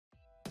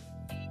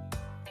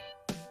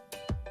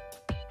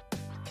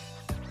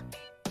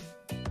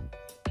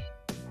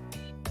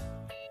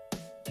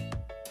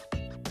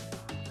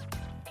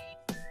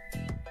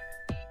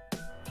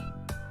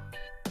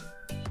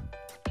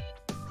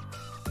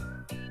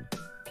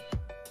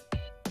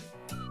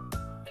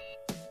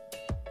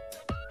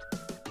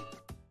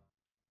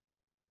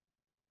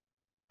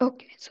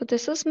Okay, so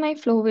this is my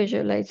flow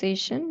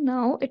visualization.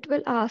 Now it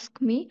will ask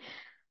me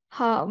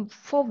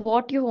for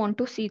what you want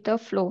to see the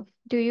flow.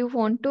 Do you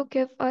want to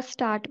give a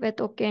start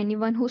with, okay,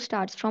 anyone who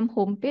starts from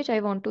home page, I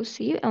want to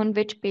see on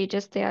which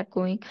pages they are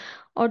going.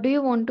 Or do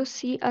you want to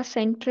see a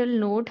central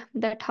node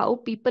that how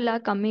people are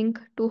coming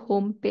to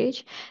home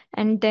page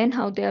and then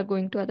how they are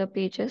going to other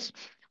pages.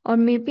 Or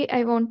maybe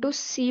I want to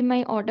see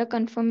my order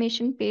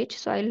confirmation page.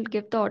 So I'll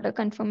give the order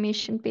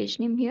confirmation page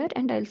name here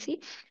and I'll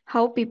see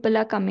how people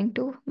are coming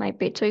to my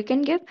page. So you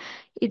can give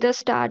either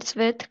starts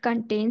with,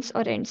 contains,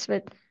 or ends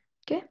with.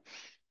 Okay.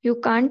 You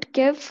can't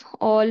give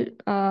all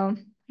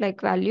like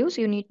values.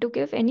 You need to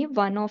give any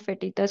one of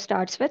it, either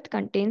starts with,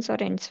 contains,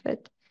 or ends with.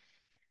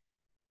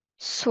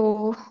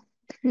 So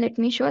let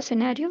me show a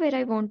scenario where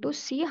I want to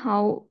see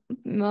how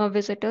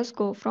visitors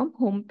go from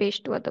home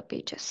page to other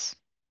pages.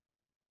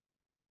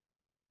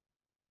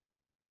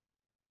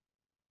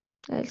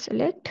 I'll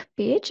select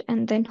page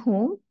and then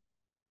home.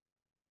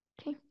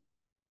 Okay.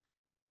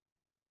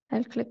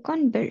 I'll click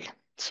on build.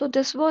 So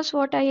this was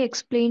what I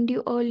explained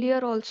you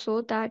earlier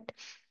also, that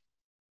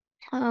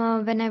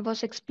when I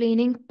was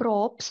explaining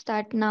props,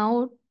 that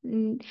now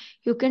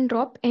you can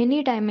drop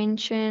any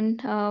dimension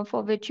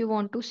for which you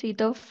want to see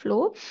the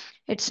flow.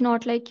 It's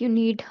not like you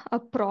need a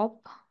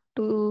prop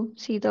to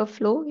see the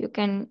flow. You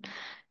can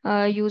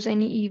use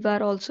any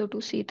EVAR also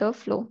to see the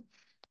flow.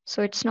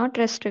 So it's not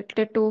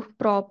restricted to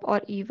prop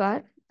or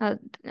EVAR.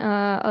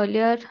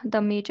 Earlier,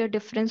 the major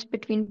difference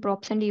between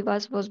props and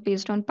EVARs was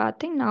based on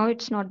pathing. Now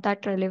it's not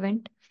that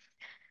relevant.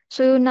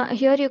 So now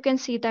here you can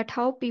see that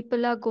how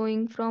people are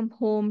going from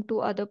home to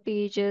other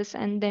pages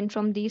and then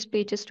from these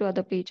pages to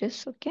other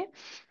pages. Okay.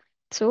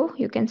 So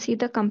you can see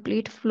the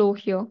complete flow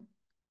here.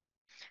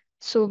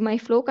 So my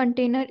flow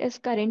container is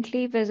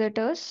currently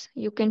visitors.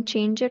 You can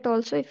change it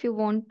also if you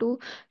want to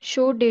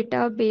show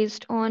data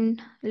based on,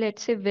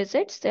 let's say,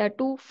 visits. There are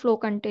two flow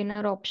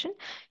container option.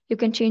 You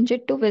can change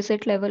it to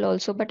visit level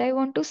also, but I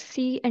want to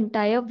see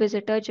entire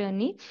visitor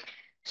journey.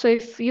 So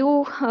if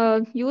you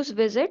use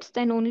visits,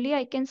 then only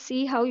I can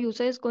see how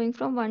user is going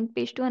from one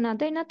page to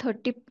another in a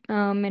 30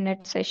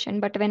 minute session.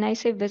 But when I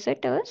say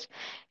visitors,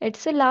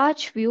 it's a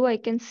large view. I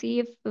can see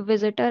if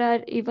visitor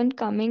are even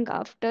coming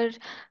after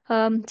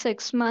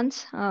 6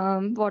 months,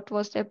 what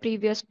was their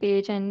previous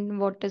page and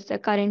what is their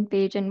current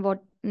page and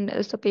what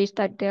is the page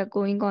that they are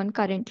going on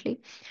currently.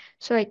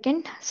 So I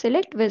can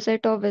select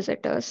visit or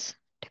visitors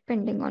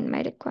depending on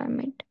my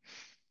requirement.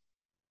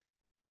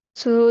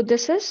 So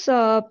this is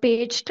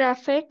page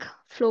traffic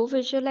flow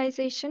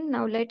visualization.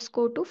 Now let's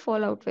go to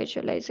fallout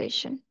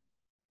visualization.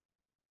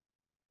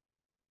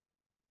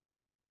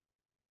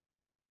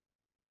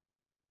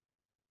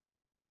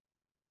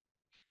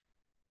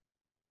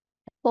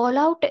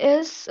 Fallout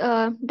is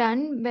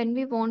done when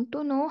we want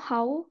to know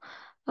how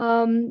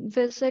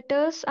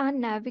visitors are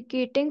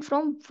navigating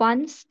from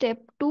one step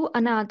to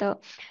another.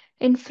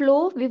 In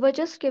flow, we were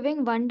just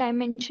giving one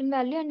dimension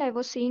value, and I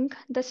was seeing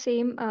the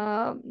same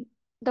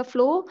the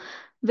flow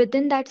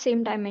within that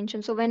same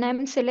dimension. So when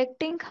I'm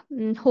selecting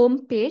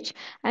home page,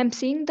 I'm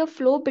seeing the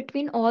flow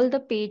between all the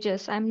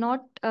pages. I'm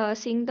not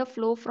seeing the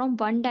flow from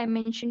one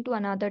dimension to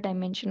another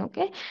dimension.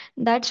 Okay,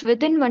 that's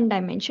within one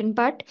dimension,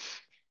 but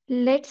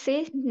let's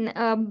say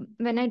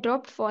when I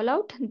dropped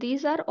Fallout,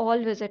 these are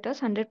all visitors,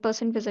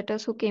 100%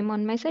 visitors who came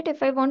on my site.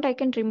 If I want, I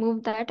can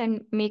remove that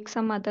and make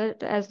some other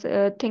as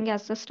thing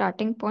as the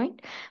starting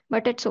point.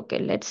 But it's okay.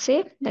 Let's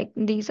say like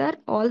these are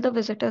all the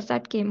visitors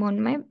that came on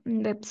my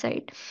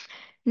website.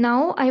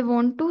 Now I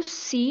want to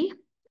see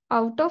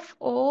out of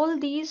all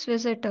these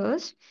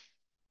visitors,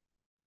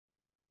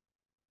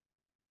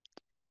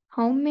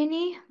 how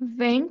many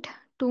went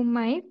to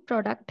my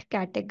product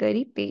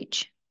category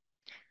page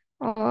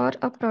or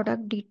a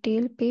product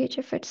detail page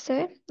if it's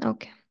there.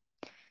 Okay.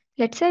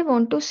 Let's say I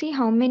want to see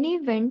how many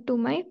went to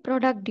my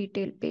product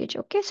detail page.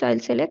 Okay, so I'll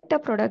select the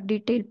product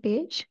detail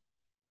page.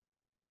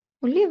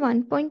 Only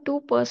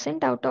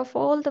 1.2% out of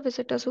all the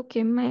visitors who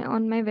came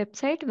on my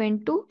website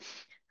went to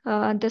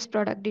this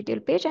product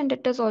detail page, and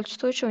it is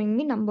also showing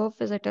me number of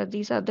visitors.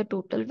 These are the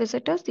total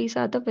visitors. These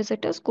are the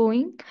visitors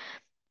going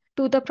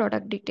to the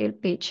product detail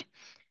page.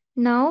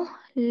 Now,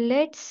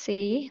 let's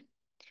say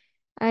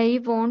I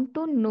want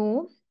to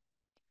know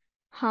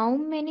how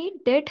many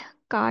did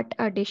cart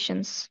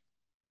additions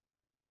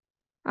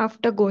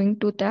after going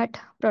to that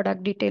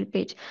product detail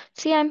page.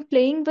 See, I'm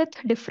playing with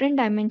different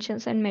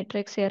dimensions and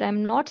metrics here.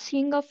 I'm not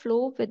seeing a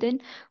flow within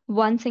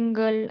one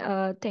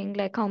single thing,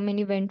 like how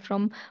many went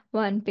from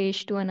one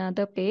page to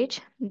another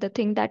page. The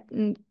thing that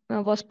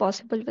was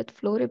possible with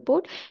flow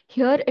report.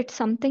 Here, it's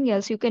something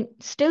else. You can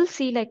still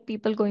see like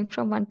people going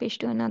from one page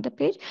to another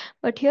page,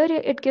 but here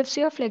it gives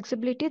you a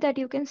flexibility that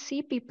you can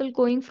see people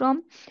going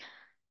from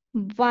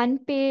one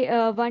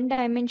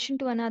dimension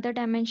to another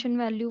dimension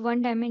value,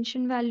 one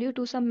dimension value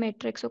to some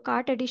metric. So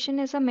cart addition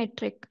is a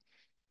metric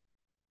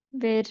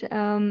where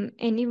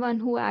anyone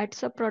who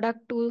adds a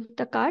product to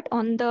the cart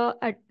on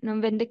the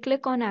when they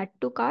click on add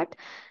to cart,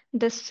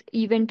 this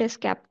event is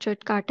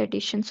captured, cart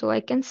addition. So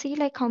I can see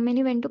like how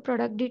many went to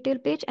product detail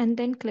page and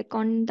then click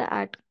on the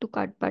add to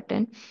cart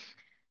button,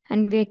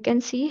 and we can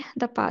see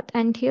the path.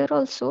 And here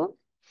also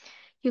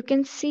you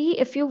can see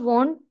if you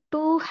want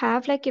to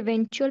have like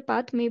eventual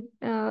path, maybe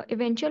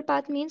eventual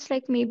path means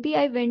like maybe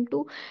I went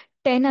to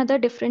 10 other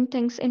different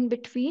things in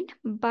between,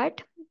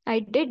 but I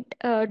did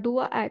do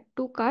a add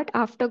to cart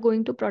after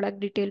going to product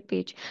detail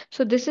page.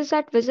 So this is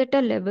at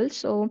visitor level.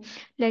 So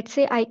let's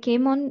say I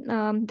came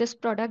on this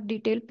product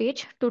detail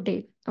page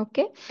today.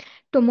 Okay,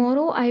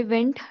 tomorrow I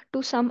went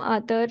to some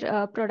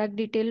other product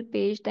detail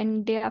page,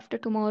 then day after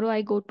tomorrow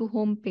I go to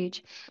home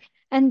page,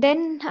 and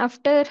then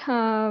after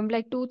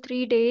like 2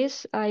 3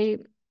 days I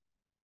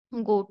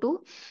go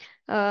to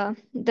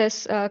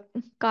this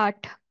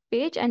cart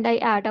page and I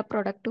add a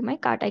product to my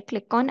cart. I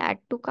click on add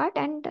to cart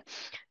and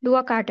do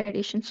a cart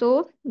addition,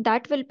 so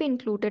that will be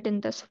included in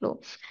this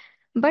flow.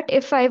 But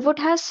if I would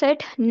have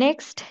said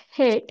next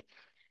hit,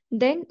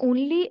 then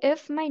only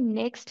if my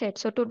next hit,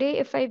 so today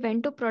if I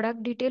went to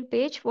product detail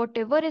page,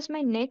 whatever is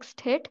my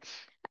next hit,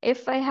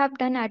 if I have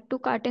done add to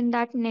cart in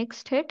that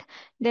next hit,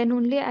 then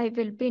only I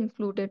will be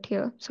included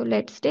here. So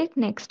let's take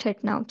next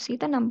hit now. See,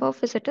 the number of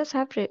visitors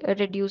have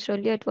reduced.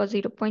 Earlier it was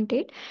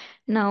 0.8,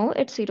 now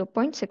it's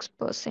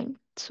 0.6%.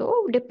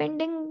 So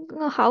depending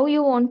how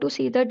you want to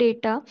see the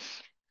data,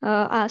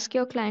 ask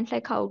your client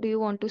like how do you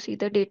want to see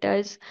the data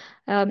is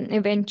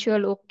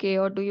eventual, okay,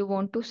 or do you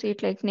want to see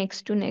it like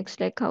next to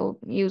next, like how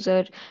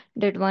user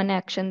did one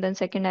action, then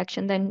second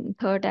action, then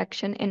third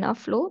action in a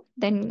flow,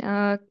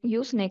 then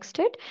use next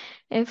hit.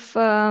 If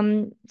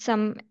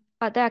some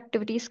other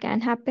activities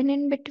can happen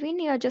in between,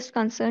 you are just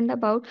concerned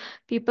about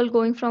people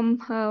going from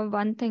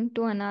one thing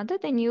to another,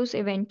 then use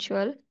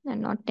eventual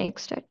and not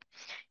next hit.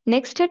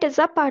 Next hit is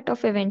a part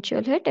of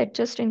eventual hit. It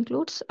just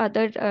includes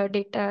other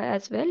data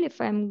as well.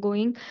 If I'm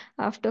going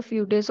after a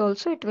few days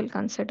also, it will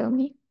consider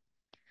me.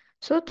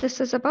 So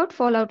this is about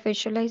fallout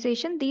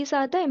visualization. These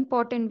are the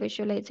important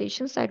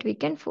visualizations that we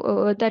can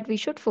that we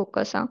should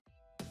focus on.